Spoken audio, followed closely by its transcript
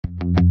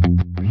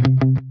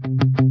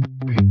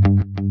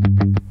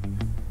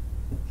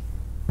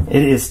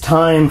It is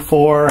time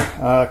for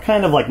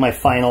kind of like my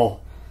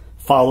final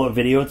follow-up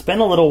video. It's been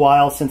a little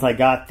while since I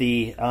got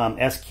the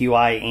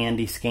SQI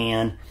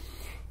AndiScan.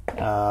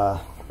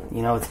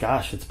 You know,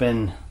 it's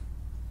been,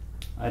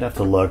 I'd have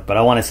to look, but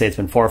I want to say it's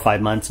been 4 or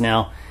 5 months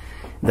now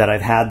that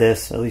I've had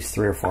this, at least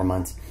 3 or 4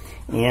 months.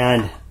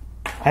 And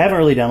I haven't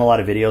really done a lot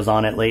of videos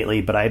on it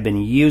lately, but I've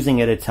been using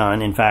it a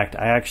ton. In fact,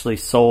 I actually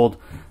sold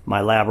my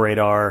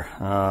LabRadar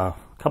a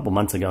couple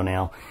months ago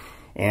now,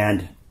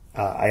 and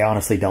I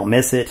honestly don't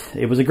miss it.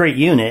 It was a great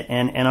unit,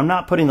 and I'm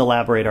not putting the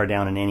LabRadar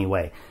down in any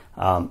way.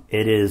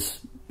 It is,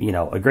 you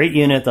know, a great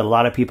unit that a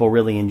lot of people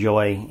really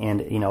enjoy,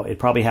 and, you know, it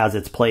probably has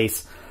its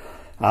place.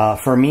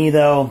 For me,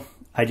 though,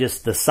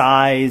 the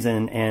size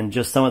and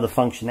just some of the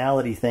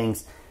functionality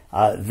things,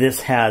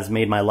 this has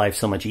made my life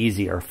so much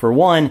easier. For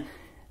one,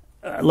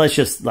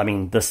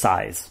 the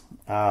size.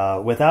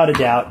 Without a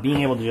doubt,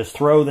 being able to just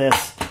throw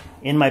this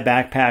in my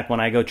backpack when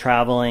I go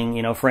traveling.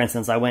 You know, for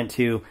instance, I went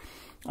to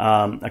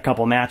a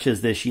couple matches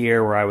this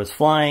year where I was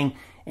flying,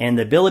 and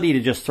the ability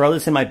to just throw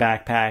this in my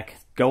backpack,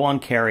 go on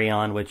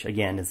carry-on, which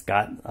again, it's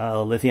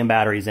got lithium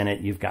batteries in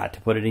it. You've got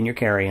to put it in your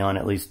carry-on,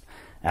 at least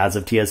as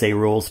of TSA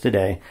rules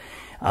today.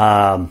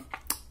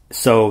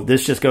 So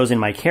this just goes in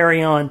my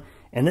carry-on,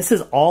 and this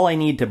is all I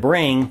need to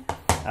bring.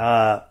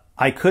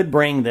 I could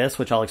bring this,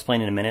 which I'll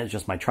explain in a minute. It's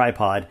just my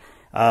tripod.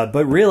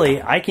 But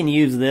really, I can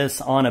use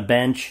this on a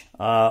bench,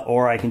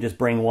 or I can just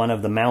bring one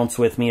of the mounts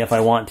with me if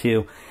I want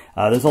to.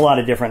 There's a lot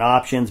of different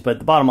options, but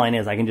the bottom line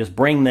is I can just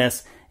bring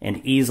this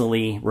and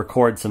easily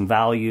record some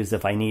values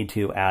if I need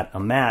to at a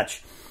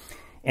match.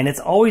 And it's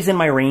always in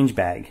my range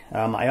bag.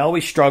 I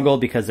always struggle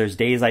because there's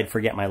days I'd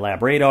forget my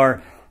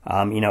LabRadar.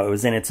 You know, it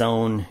was in its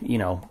own, you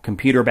know,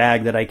 computer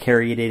bag that I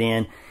carried it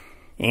in.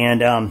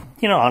 And,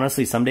 you know,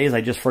 honestly, some days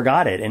I just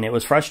forgot it, and it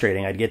was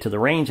frustrating. I'd get to the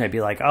range, I'd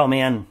be like, oh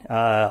man,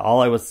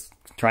 all I was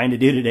trying to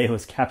do today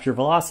was capture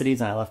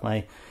velocities, and I left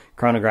my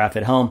chronograph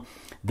at home.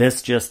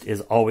 This just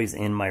is always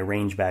in my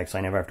range bag, so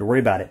I never have to worry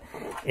about it.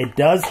 It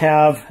does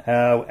have,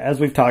 as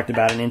we've talked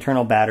about, an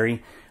internal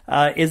battery.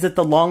 Is it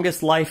the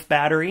longest life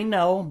battery?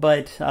 No,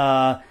 but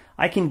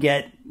I can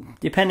get,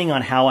 depending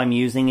on how I'm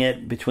using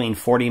it, between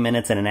 40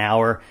 minutes and an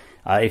hour.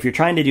 If you're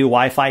trying to do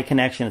Wi-Fi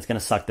connection, it's going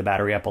to suck the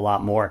battery up a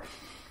lot more.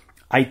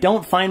 I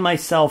don't find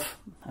myself,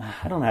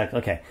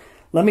 okay,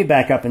 let me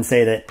back up and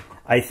say that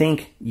I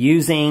think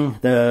using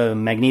the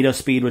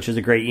MagnetoSpeed, which is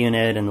a great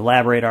unit, and the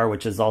LabRadar,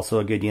 which is also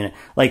a good unit,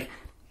 like,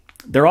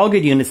 they're all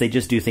good units, they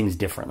just do things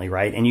differently,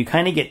 right? And you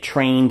kind of get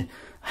trained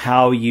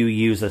how you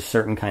use a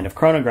certain kind of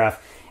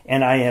chronograph.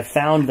 And I have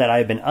found that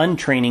I've been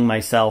untraining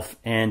myself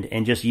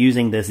and just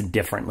using this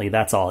differently,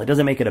 that's all. It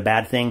doesn't make it a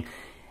bad thing,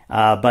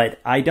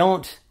 but I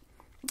don't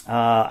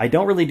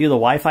really do the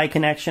Wi-Fi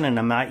connection, and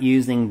I'm not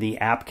using the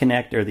app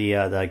connect or the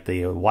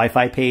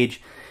Wi-Fi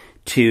page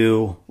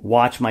to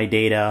watch my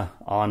data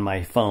on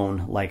my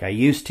phone like I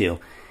used to.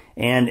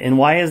 And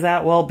why is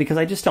that? Well, because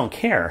I just don't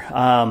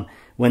care.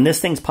 When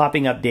this thing's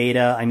popping up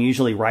data, I'm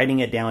usually writing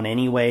it down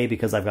anyway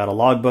because I've got a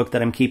logbook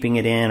that I'm keeping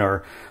it in,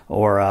 or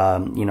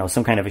you know,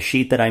 some kind of a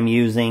sheet that I'm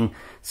using.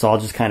 So I'll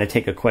just kind of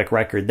take a quick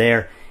record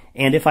there.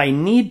 And if I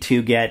need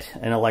to get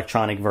an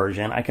electronic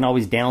version, I can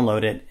always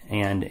download it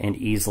and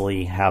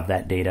easily have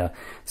that data.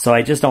 So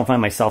I just don't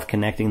find myself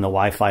connecting the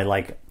Wi-Fi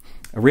like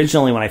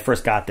originally when I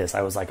first got this.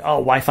 I was like, oh,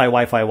 Wi-Fi,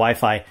 Wi-Fi,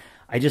 Wi-Fi.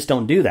 I just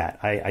don't do that.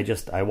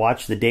 I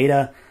watch the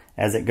data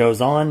as it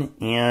goes on,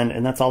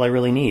 and that's all I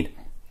really need.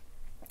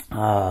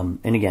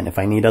 And again, if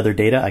I need other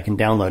data, I can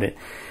download it.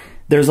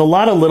 There's a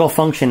lot of little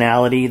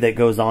functionality that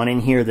goes on in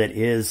here that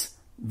is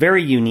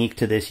very unique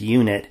to this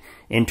unit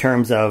in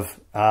terms of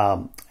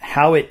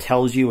how it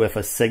tells you if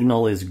a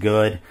signal is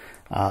good.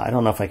 I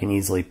don't know if I can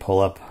easily pull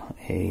up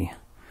a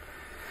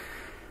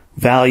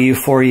value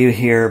for you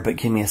here, but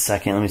give me a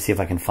second. Let me see if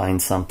I can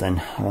find something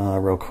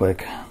real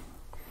quick.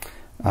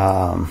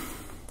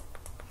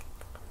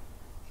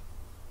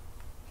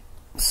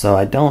 So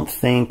I don't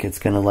think it's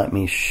going to let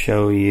me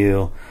show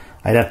you.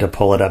 I'd have to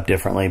pull it up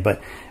differently,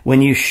 but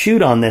when you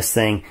shoot on this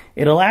thing,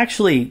 it'll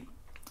actually,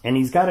 and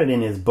he's got it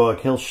in his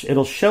book,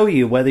 it'll show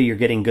you whether you're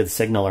getting good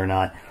signal or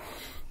not.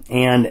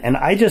 And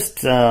I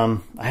just, I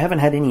haven't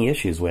had any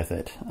issues with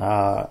it.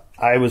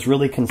 I was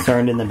really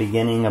concerned in the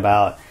beginning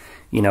about,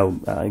 you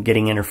know,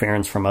 getting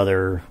interference from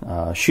other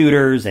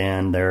shooters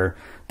and their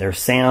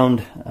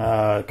sound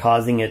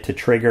causing it to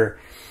trigger.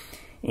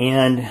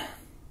 And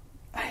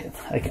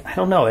I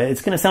don't know,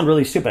 it's going to sound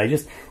really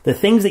stupid. The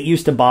things that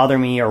used to bother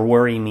me or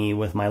worry me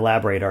with my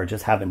LabRadar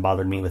just haven't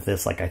bothered me with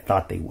this like I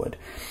thought they would.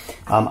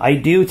 I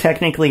do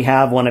technically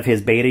have one of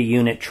his beta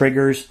unit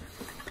triggers.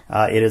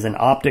 It is an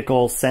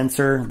optical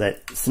sensor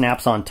that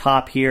snaps on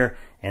top here,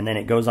 and then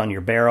it goes on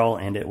your barrel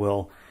and it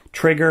will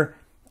trigger.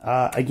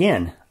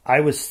 Again, I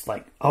was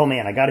like, oh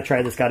man, I got to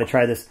try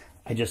this.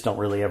 I just don't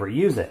really ever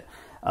use it.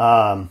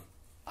 I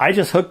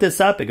just hook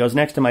this up. It goes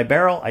next to my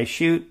barrel. I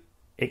shoot.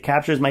 It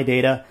captures my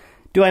data.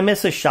 Do I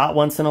miss a shot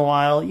once in a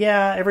while?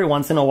 Yeah, every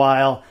once in a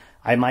while.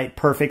 I might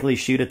perfectly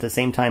shoot at the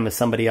same time as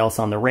somebody else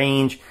on the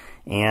range,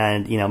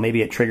 and, you know,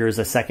 maybe it triggers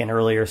a second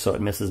earlier, so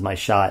it misses my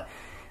shot.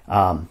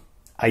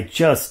 I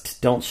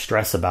just don't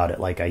stress about it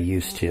like I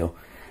used to.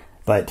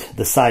 But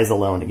the size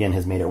alone, again,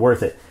 has made it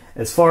worth it.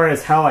 As far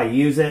as how I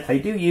use it, I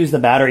do use the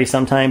battery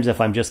sometimes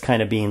if I'm just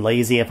kind of being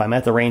lazy. If I'm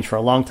at the range for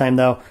a long time,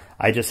 though,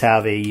 I just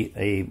have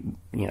a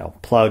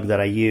plug that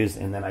I use,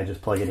 and then I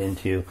just plug it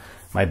into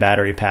my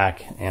battery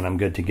pack, and I'm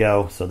good to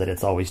go so that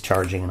it's always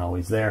charging and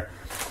always there.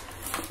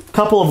 A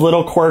couple of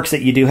little quirks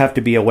that you do have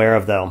to be aware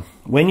of, though.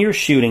 When you're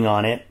shooting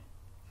on it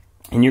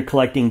and you're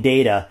collecting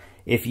data,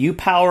 if you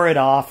power it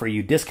off or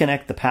you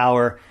disconnect the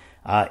power,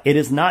 it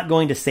is not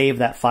going to save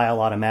that file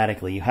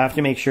automatically. You have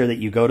to make sure that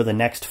you go to the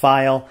next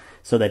file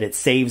so that it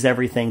saves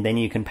everything, then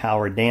you can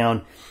power it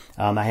down.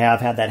 I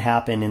have had that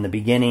happen in the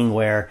beginning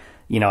where,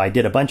 I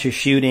did a bunch of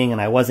shooting and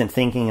I wasn't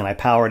thinking and I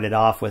powered it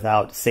off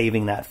without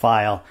saving that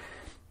file.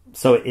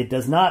 So it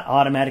does not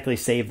automatically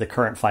save the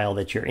current file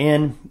that you're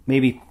in.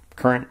 Maybe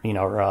current,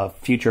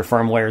 future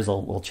firmwares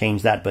will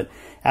change that. But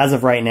as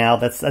of right now,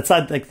 that's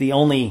not like the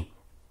only,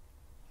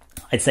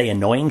 I'd say,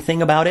 annoying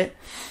thing about it.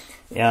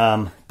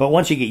 But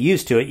once you get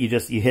used to it,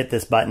 you hit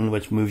this button,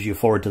 which moves you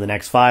forward to the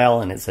next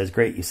file, and it says,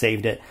 great, you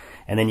saved it.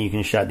 And then you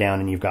can shut down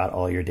and you've got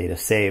all your data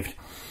saved.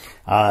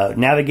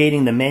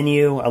 Navigating the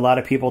menu, a lot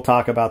of people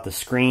talk about the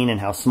screen and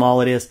how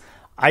small it is.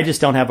 I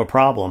just don't have a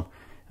problem.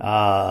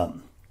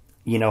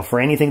 For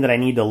anything that I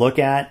need to look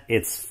at,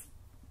 it's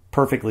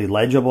perfectly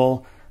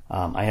legible.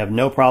 I have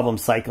no problem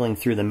cycling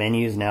through the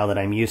menus now that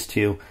I'm used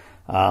to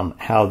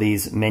how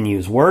these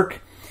menus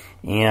work.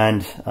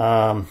 And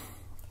I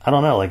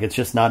don't know, it's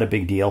just not a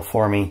big deal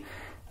for me.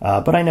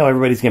 But I know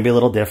everybody's going to be a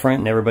little different,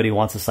 and everybody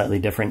wants a slightly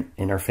different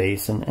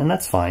interface, and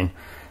that's fine.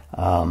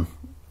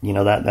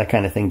 That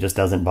kind of thing just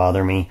doesn't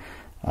bother me.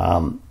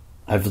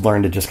 I've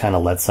learned to just kind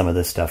of let some of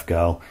this stuff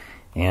go,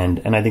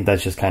 and I think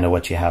that's just kind of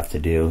what you have to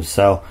do.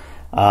 So,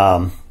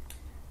 that's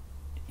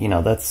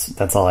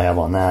all I have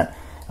on that.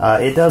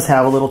 It does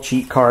have a little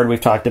cheat card. We've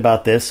talked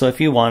about this, so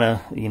if you want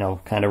to,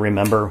 kind of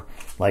remember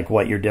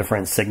what your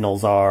different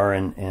signals are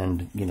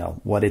and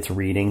what it's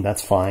reading,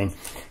 that's fine.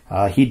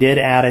 He did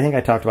add, I think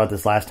I talked about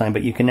this last time,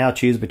 but you can now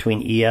choose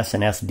between ES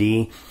and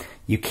SD.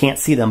 You can't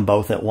see them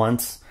both at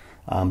once,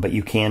 but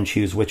you can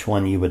choose which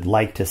one you would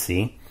like to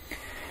see.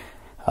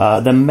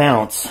 The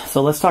mounts.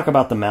 So let's talk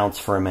about the mounts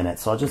for a minute.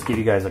 So I'll just give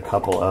you guys a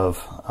couple of,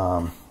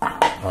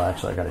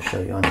 actually I got to show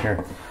you on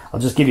here. I'll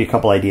just give you a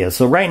couple ideas.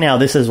 So right now,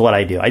 this is what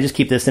I do. I just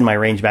keep this in my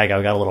range bag.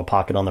 I've got a little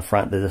pocket on the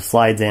front that this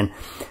slides in.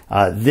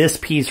 This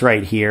piece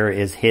right here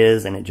is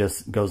his, and it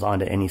just goes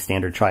onto any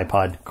standard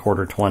tripod,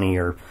 quarter 20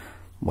 or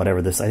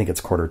whatever this, I think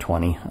it's quarter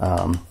 20,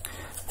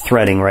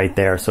 threading right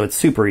there. So it's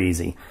super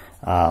easy.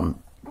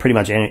 Pretty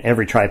much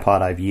every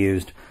tripod I've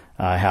used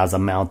has a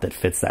mount that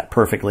fits that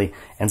perfectly.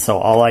 And so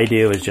all I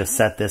do is just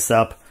set this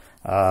up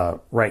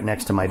right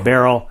next to my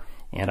barrel,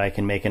 and I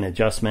can make an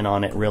adjustment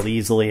on it real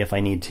easily if I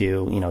need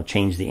to,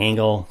 change the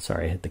angle.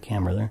 Sorry, I hit the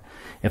camera there.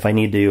 If I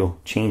need to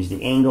change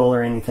the angle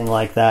or anything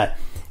like that,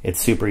 it's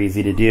super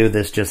easy to do.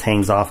 This just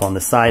hangs off on the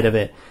side of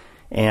it,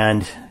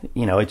 and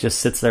it just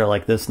sits there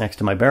like this next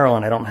to my barrel,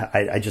 and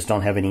I just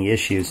don't have any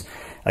issues.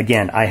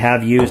 Again, I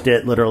have used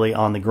it literally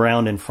on the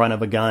ground in front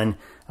of a gun.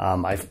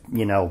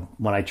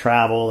 When I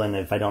travel and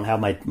if I don't have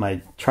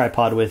my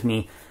tripod with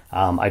me,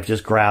 I've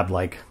just grabbed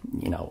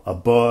a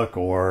book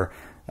or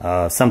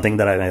something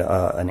that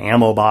an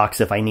ammo box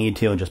if I need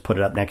to, and just put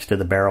it up next to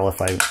the barrel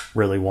if I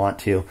really want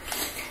to.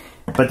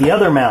 But the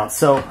other mounts,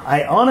 so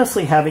I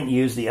honestly haven't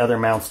used the other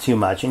mounts too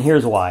much, and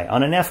here's why.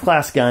 On an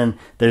F-class gun,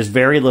 there's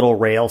very little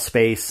rail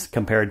space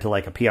compared to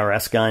a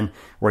PRS gun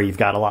where you've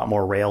got a lot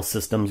more rail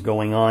systems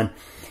going on.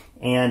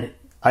 And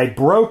I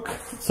broke,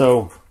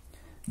 so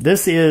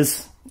this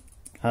is,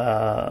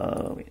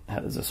 how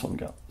does this one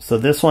go? So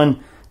this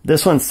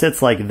one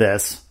sits like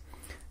this,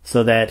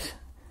 so that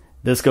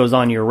this goes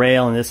on your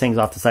rail and this hangs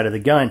off the side of the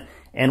gun.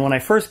 And when I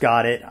first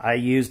got it, I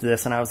used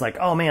this and I was like,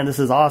 oh man, this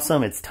is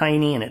awesome. It's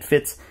tiny and it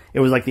fits. It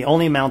was like the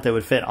only mount that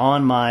would fit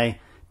on my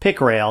pick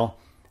rail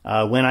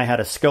when I had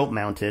a scope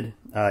mounted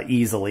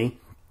easily.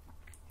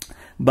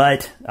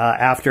 But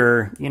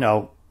after,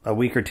 a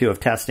week or two of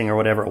testing or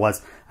whatever it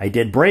was, I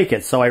did break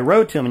it. So I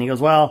wrote to him and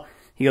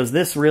he goes,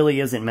 this really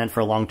isn't meant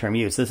for long-term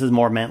use. This is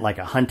more meant like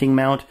a hunting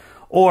mount,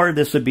 or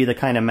this would be the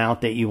kind of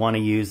mount that you want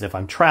to use if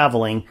I'm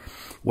traveling,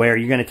 where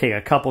you're going to take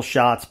a couple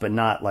shots but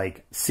not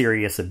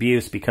serious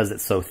abuse because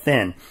it's so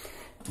thin.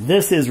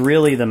 This is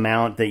really the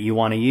mount that you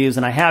want to use,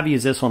 and I have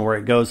used this one where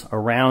it goes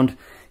around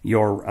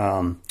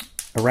your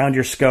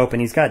scope,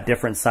 and he's got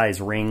different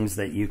size rings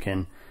that you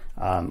can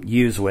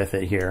use with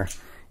it here,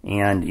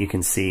 and you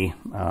can see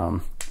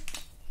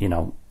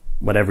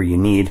whatever you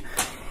need.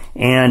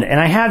 And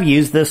I have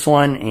used this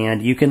one,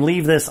 and you can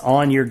leave this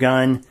on your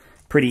gun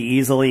pretty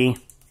easily.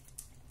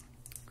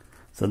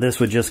 So this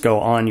would just go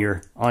on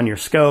your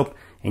scope,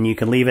 and you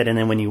can leave it, and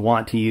then when you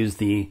want to use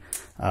the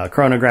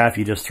chronograph,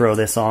 you just throw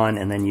this on,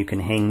 and then you can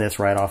hang this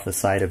right off the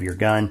side of your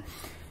gun.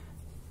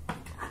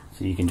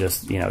 So you can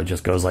just, it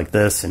just goes like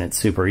this, and it's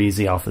super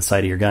easy off the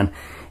side of your gun.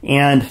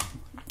 And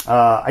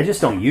I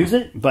just don't use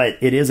it, but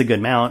it is a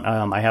good mount.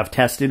 I have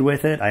tested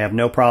with it. I have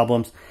no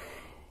problems.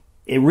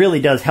 it really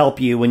does help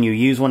you when you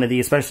use one of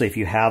these, especially if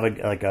you have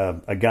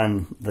a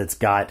gun that's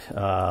got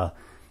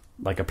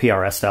like a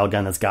PRS style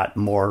gun that's got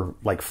more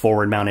like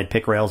forward mounted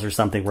pick rails or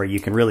something where you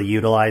can really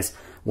utilize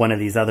one of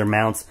these other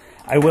mounts.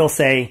 I will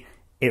say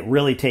it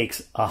really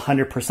takes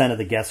 100% of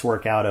the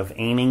guesswork out of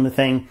aiming the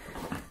thing.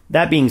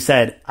 That being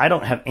said, I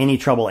don't have any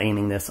trouble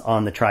aiming this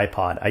on the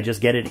tripod. I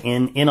just get it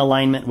in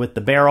alignment with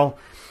the barrel.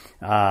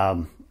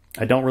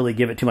 I don't really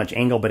give it too much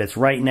angle, but it's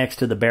right next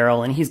to the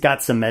barrel, and he's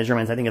got some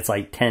measurements. I think it's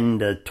like 10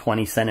 to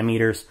 20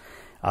 centimeters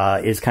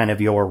is kind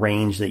of your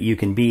range that you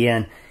can be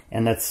in,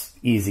 and that's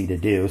easy to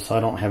do, so I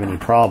don't have any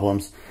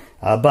problems.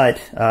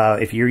 But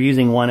if you're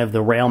using one of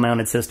the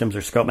rail-mounted systems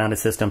or scope-mounted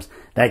systems,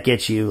 that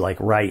gets you like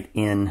right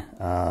in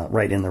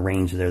the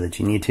range there that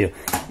you need to.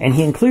 And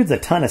he includes a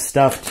ton of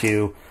stuff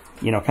to,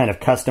 you know, kind of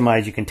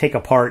customize. You can take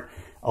apart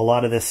a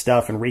lot of this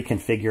stuff and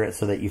reconfigure it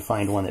so that you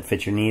find one that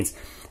fits your needs.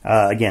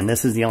 Again,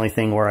 this is the only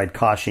thing where I'd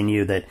caution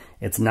you that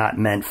it's not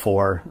meant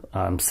for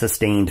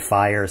sustained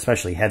fire,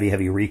 especially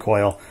heavy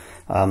recoil.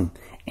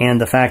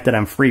 And the fact that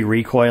I'm free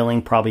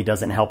recoiling probably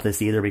doesn't help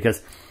this either,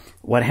 because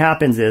what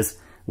happens is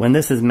when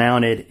this is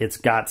mounted, it's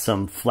got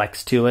some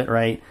flex to it,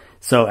 right?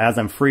 So as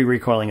I'm free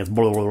recoiling, it's, you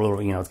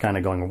know, it's kind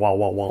of going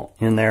wah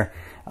in there.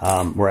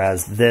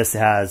 Whereas this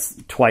has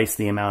twice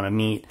the amount of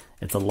meat.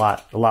 It's a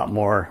lot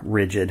more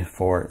rigid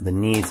for the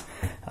needs.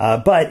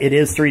 But it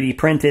is 3D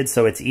printed,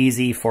 so it's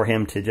easy for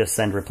him to just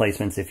send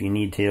replacements if you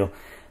need to.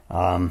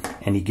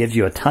 And he gives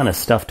you a ton of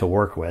stuff to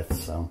work with,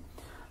 so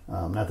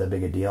not that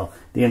big a deal.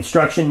 The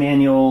instruction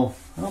manual,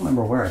 I don't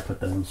remember where I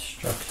put the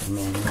instruction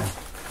manual.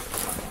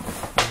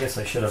 I guess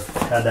I should have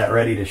had that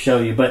ready to show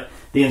you. But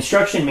the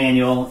instruction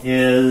manual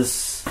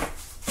is...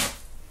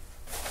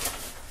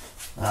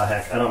 oh,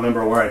 heck, I don't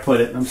remember where I put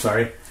it. I'm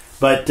sorry.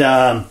 But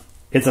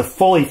it's a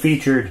fully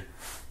featured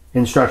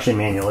instruction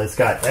manual. It's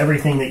got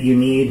everything that you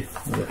need.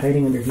 Is it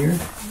hiding under here?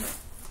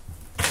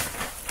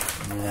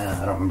 Yeah,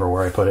 I don't remember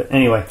where I put it.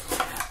 Anyway,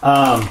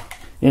 the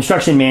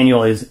instruction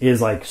manual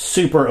is like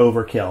super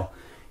overkill.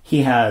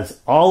 He has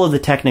all of the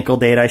technical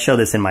data. I show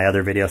this in my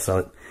other video,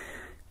 so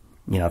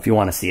you know, if you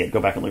want to see it, go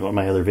back and look at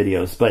my other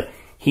videos. But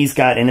he's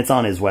got, and it's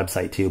on his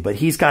website too, but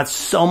he's got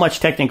so much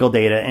technical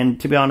data, and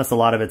to be honest, a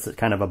lot of it's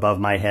kind of above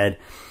my head.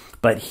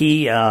 But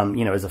he, you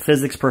know, is a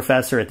physics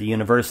professor at the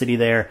university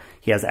there.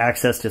 He has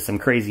access to some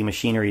crazy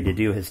machinery to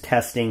do his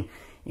testing,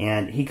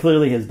 and he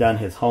clearly has done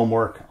his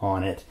homework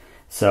on it.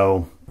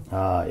 So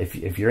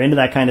if you're into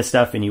that kind of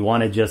stuff and you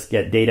want to just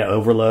get data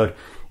overload,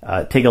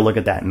 take a look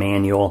at that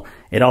manual.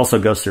 It also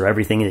goes through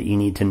everything that you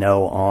need to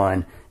know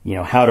on, you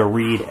know, how to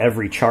read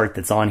every chart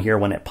that's on here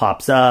when it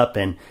pops up,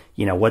 and,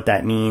 you know, what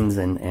that means,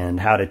 and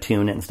how to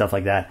tune it and stuff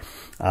like that.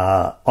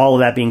 All of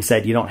that being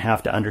said, you don't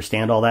have to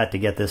understand all that to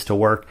get this to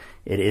work.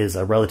 It is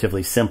a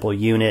relatively simple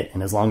unit,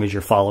 and as long as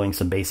you're following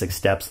some basic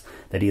steps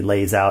that he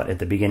lays out at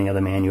the beginning of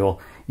the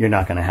manual, you're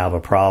not going to have a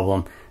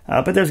problem.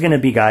 But there's going to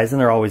be guys, and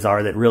there always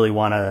are, that really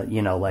want to,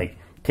 you know, like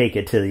take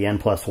it to the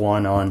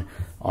N+1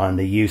 on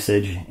the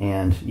usage,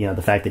 and, you know,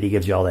 the fact that he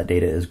gives you all that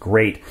data is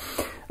great.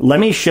 Let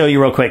me show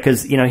you real quick,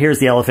 because, you know, here's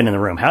the elephant in the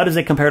room. How does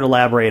it compare to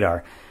lab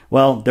radar?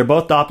 Well, they're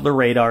both Doppler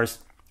radars,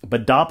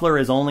 but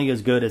Doppler is only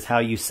as good as how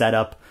you set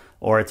up,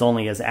 or it's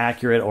only as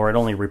accurate, or it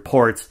only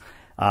reports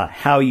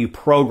how you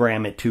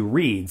program it to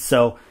read.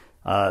 So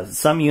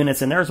some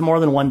units, and there's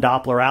more than one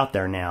Doppler out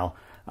there now,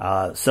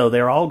 so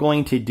they're all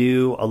going to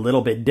do a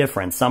little bit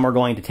different. Some are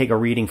going to take a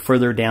reading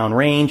further down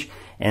range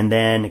and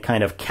then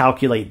kind of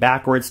calculate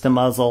backwards to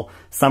muzzle.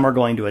 Some are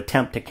going to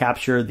attempt to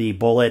capture the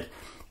bullet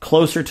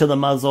closer to the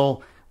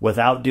muzzle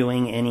without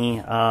doing any,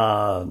 you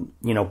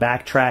know,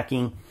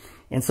 backtracking.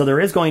 And so there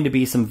is going to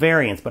be some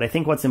variance, but I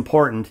think what's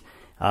important,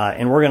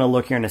 and we're going to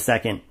look here in a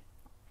second,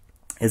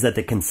 is that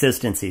the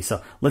consistency.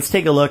 So let's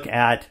take a look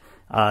at,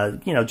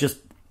 you know, just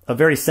a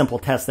very simple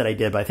test that I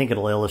did, but I think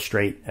it'll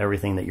illustrate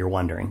everything that you're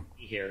wondering.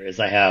 Here is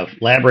I have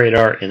lab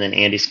radar and then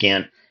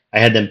AndiScan. I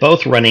had them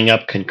both running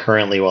up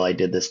concurrently while I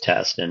did this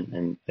test,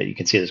 and you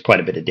can see there's quite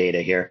a bit of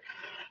data here.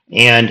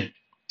 And,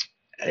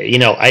 you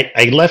know,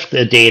 I left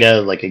the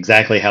data like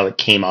exactly how it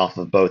came off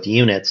of both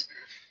units.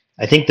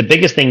 I think the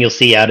biggest thing you'll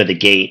see out of the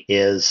gate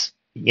is,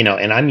 you know,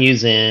 and I'm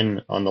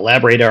using, on the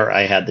lab radar,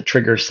 I had the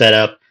trigger set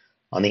up.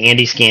 On the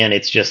AndiScan,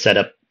 it's just set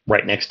up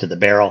right next to the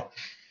barrel.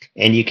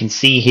 And you can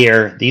see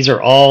here, these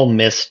are all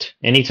missed.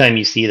 Anytime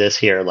you see this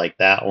here, like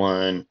that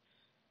one,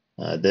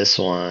 this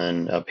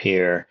one up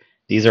here,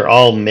 these are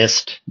all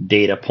missed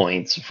data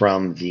points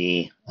from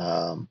the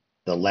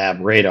lab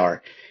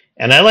radar.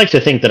 And I like to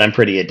think that I'm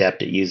pretty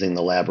adept at using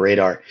the lab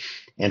radar.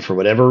 And for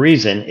whatever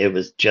reason, it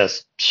was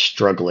just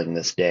struggling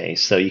this day.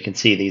 So you can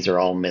see these are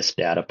all missed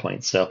data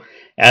points. So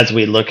as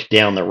we look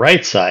down the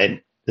right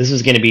side, this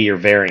is going to be your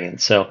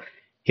variance. So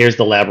here's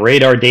the lab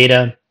radar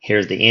data,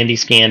 here's the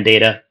AndiScan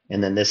data,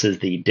 and then this is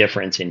the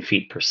difference in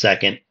feet per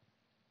second.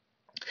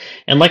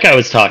 And like I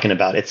was talking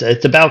about, it's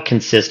about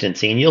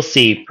consistency, and you'll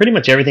see pretty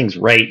much everything's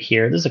right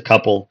here. There's a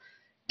couple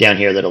down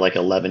here that are like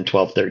 11,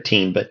 12,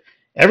 13, but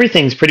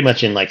everything's pretty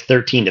much in like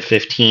 13 to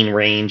 15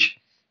 range.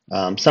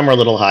 Some are a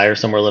little higher,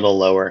 some are a little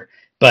lower,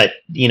 But,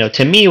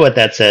 to me, what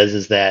that says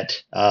is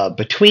that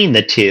between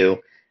the two,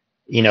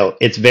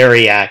 it's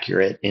very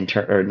accurate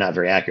or not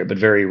very accurate, but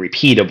very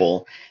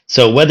repeatable.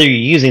 So whether you're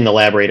using the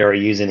labradar or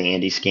using the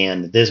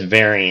AndiScan, this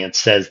variance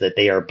says that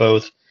they are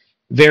both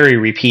very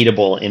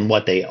repeatable in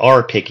what they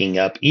are picking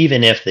up,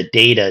 even if the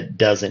data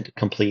doesn't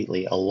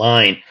completely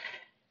align.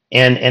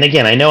 And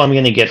again, I know I'm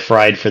going to get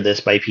fried for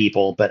this by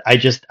people, but I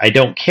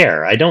don't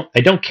care. I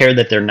don't care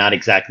that they're not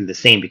exactly the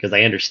same, because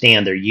I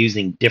understand they're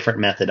using different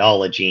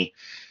methodology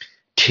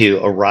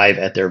to arrive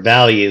at their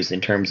values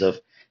in terms of,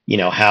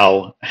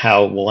 how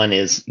one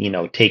is,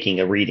 taking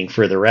a reading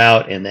further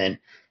out and then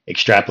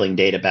extrapolating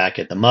data back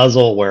at the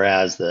muzzle,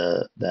 whereas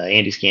the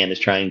AndiScan is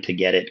trying to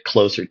get it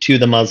closer to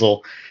the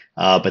muzzle.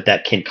 But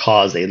that can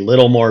cause a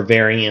little more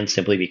variance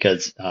simply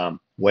because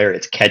where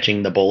it's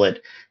catching the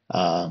bullet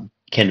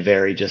can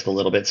vary just a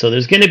little bit. So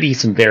there's going to be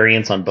some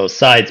variance on both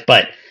sides,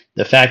 but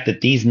the fact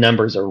that these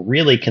numbers are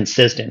really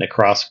consistent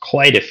across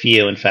quite a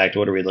few, in fact,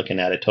 what are we looking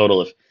at? A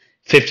total of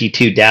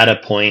 52 data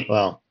point.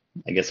 Well,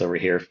 I guess over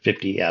here,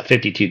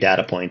 52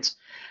 data points.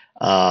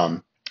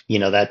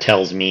 That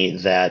tells me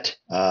that,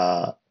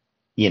 that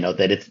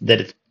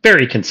it's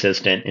very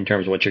consistent in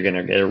terms of what you're going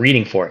to get a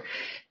reading for.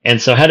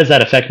 And so how does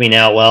that affect me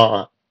now?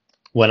 Well,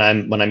 when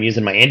I'm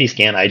using my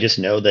AndiScan, I just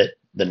know that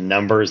the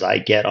numbers I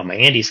get on my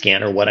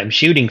AndiScan are what I'm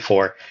shooting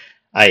for.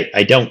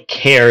 I don't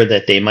care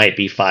that they might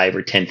be 5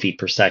 or 10 feet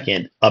per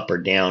second up or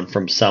down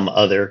from some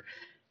other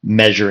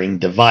measuring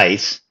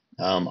device.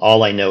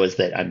 All I know is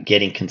that I'm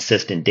getting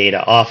consistent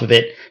data off of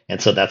it,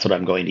 and so that's what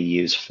I'm going to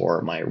use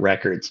for my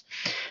records.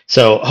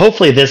 So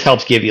hopefully this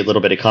helps give you a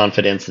little bit of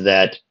confidence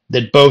that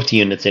both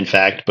units, in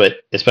fact, but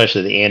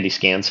especially the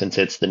AndiScan, since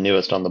it's the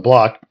newest on the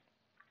block,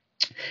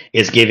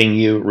 is giving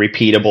you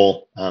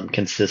repeatable,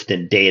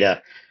 consistent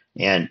data.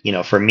 And,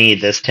 for me,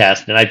 this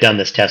test, and I've done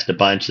this test a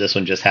bunch, this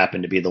one just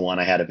happened to be the one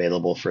I had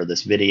available for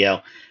this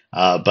video,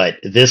 but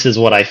this is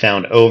what I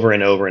found over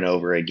and over and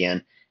over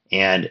again,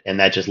 and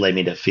that just led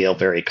me to feel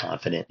very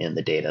confident in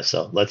the data.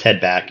 So let's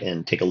head back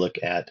and take a look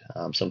at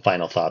some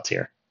final thoughts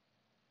here.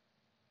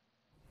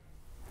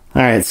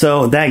 All right,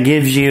 so that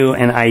gives you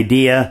an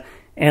idea.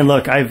 And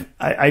look,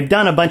 I've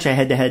done a bunch of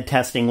head-to-head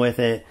testing with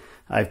it.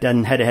 I've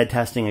done head-to-head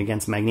testing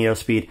against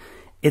MagnetoSpeed.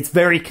 It's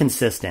very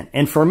consistent.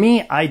 And for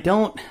me,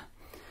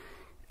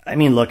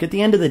 look, at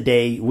the end of the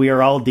day, we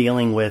are all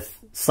dealing with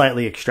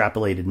slightly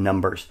extrapolated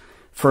numbers.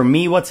 For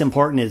me, what's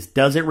important is,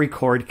 does it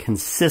record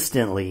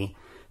consistently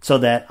so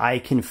that I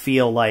can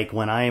feel like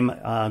when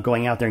I'm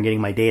going out there and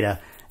getting my data,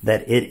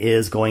 that it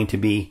is going to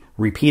be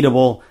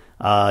repeatable,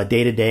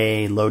 day to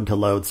day, load to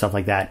load, stuff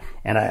like that.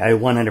 And I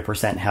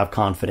 100% have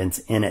confidence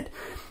in it.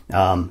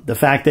 The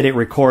fact that it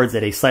records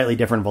at a slightly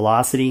different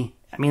velocity,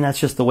 that's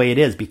just the way it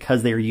is,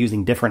 because they're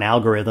using different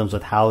algorithms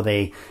with how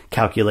they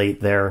calculate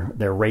their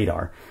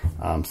radar.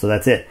 So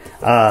that's it.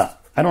 I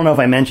don't know if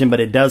I mentioned, but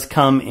it does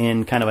come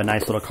in kind of a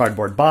nice little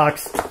cardboard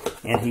box,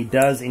 and he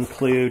does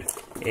include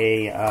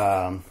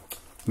a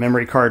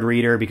memory card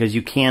reader, because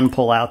you can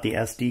pull out the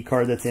SD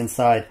card that's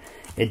inside.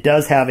 It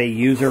does have a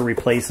user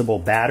replaceable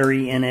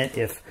battery in it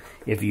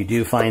if you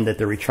do find that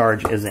the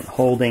recharge isn't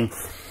holding.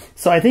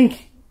 So I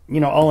think,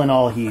 all in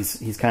all,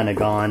 he's kind of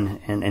gone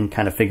and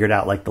kind of figured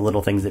out like the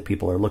little things that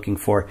people are looking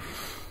for.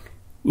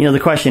 The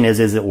question is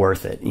it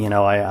worth it?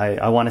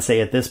 I want to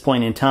say at this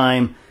point in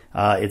time,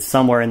 it's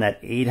somewhere in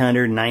that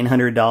 $800,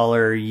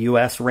 $900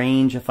 US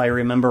range, if I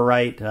remember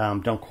right.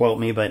 Don't quote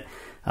me, but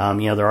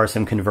there are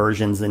some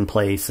conversions in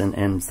place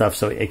and stuff,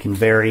 so it can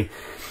vary.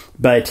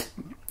 But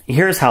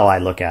here's how I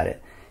look at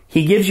it.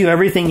 He gives you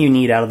everything you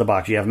need out of the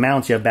box. You have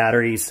mounts, you have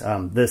batteries.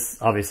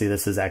 Obviously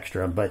this is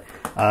extra, but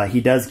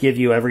he does give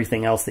you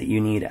everything else that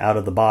you need out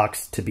of the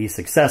box to be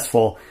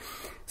successful.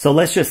 So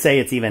let's just say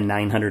it's even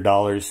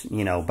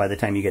 $900, by the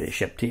time you get it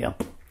shipped to you.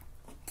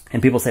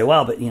 And people say,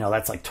 well, but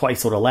that's like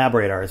twice what a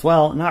labradar is.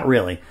 Well, not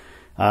really.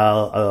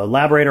 A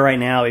labradar right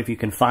now, if you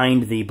can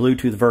find the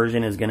Bluetooth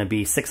version, is going to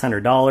be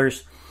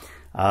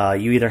 $600.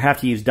 You either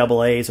have to use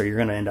AA's or you're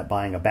going to end up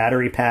buying a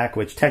battery pack,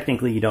 which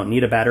technically you don't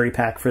need a battery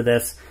pack for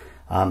this.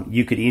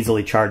 You could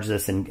easily charge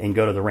this and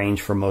go to the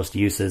range for most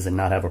uses and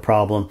not have a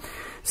problem.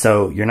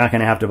 So you're not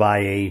going to have to buy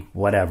a,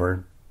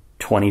 whatever,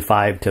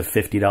 $25 to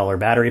 $50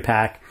 battery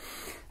pack.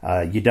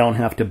 You don't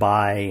have to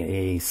buy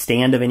a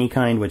stand of any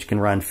kind, which can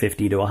run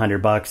 $50 to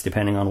 $100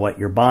 depending on what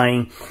you're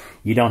buying.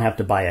 You don't have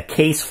to buy a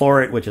case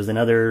for it, which is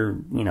another,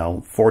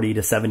 $40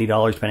 to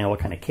 $70 depending on what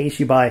kind of case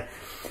you buy.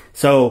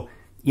 So,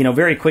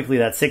 very quickly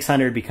that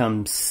 $600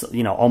 becomes,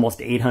 almost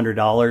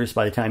 $800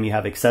 by the time you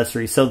have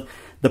accessories. So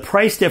the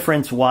price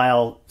difference,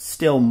 while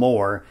still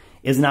more,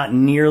 is not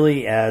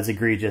nearly as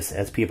egregious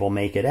as people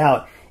make it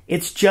out.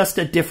 It's just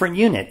a different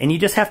unit, and you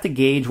just have to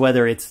gauge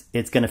whether it's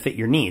going to fit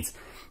your needs.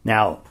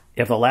 Now,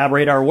 if a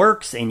labradar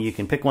works and you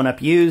can pick one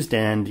up used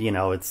and,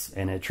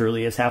 it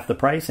truly is half the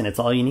price and it's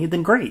all you need,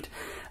 then great.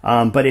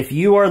 But if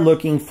you are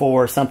looking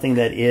for something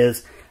that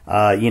is,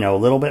 a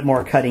little bit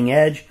more cutting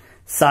edge,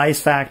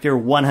 size factor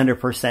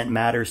 100%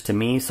 matters to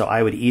me. So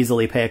I would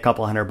easily pay a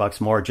couple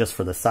 $100 more just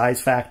for the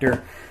size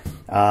factor,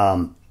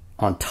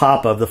 on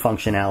top of the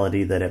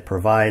functionality that it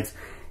provides.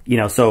 you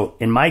know, so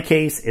in my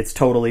case, it's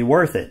totally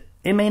worth it.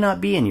 It may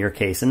not be in your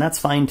case, and that's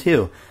fine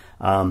too.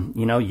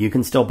 You know, you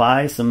can still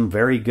buy some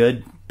very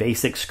good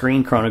basic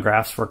screen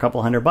chronographs for a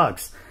couple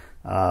 $100,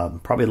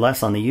 probably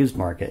less on the used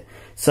market.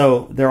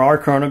 So there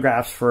are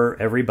chronographs for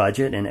every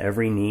budget and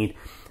every need.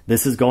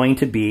 This is going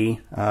to be,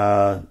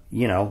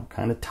 you know,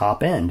 kind of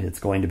top end. It's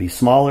going to be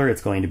smaller.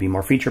 It's going to be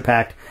more feature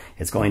packed.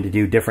 It's going to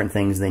do different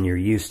things than you're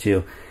used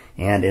to.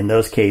 And in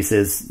those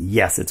cases,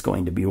 yes, it's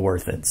going to be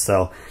worth it.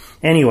 So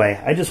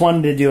anyway, I just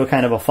wanted to do a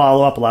kind of a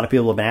follow-up. A lot of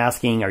people have been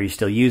asking, are you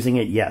still using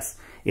it? Yes,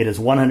 it is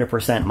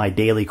 100% my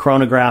daily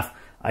chronograph.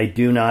 I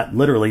do not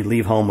literally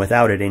leave home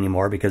without it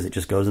anymore because it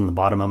just goes in the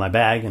bottom of my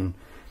bag. And,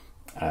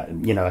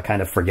 you know, I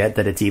kind of forget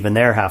that it's even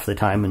there half the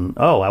time. And,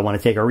 oh, I want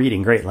to take a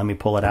reading. Great, let me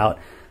pull it out.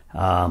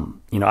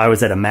 You know, I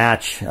was at a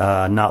match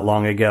not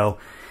long ago,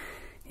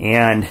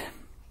 and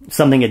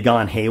something had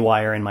gone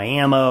haywire in my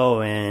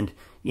ammo, and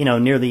you know,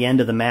 near the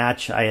end of the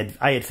match, I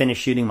had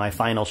finished shooting my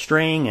final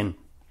string, and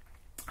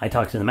I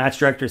talked to the match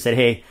director, said,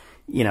 hey,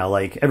 you know,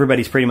 like,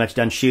 everybody's pretty much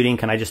done shooting.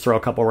 Can I just throw a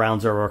couple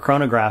rounds over a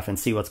chronograph and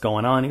see what's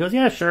going on? He goes,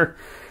 yeah, sure.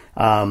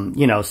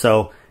 You know,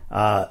 so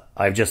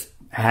I've just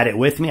had it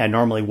with me. I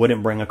normally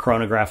wouldn't bring a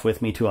chronograph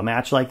with me to a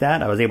match like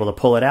that. I was able to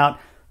pull it out,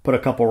 put a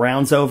couple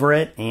rounds over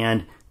it,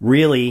 and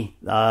really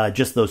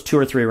just those 2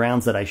 or 3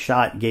 rounds that I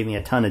shot gave me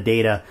a ton of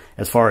data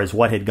as far as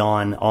what had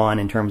gone on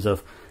in terms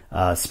of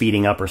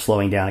speeding up or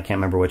slowing down. I can't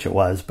remember which it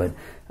was, but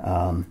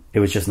it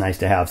was just nice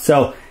to have.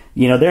 So,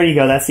 you know, there you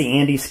go. That's the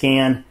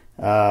AndiScan.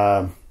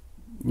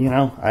 You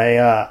know,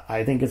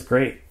 I think it's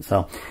great.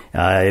 So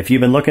if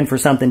you've been looking for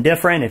something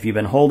different, if you've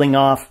been holding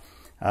off,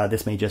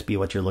 this may just be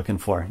what you're looking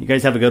for. You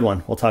guys have a good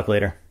one. We'll talk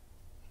later.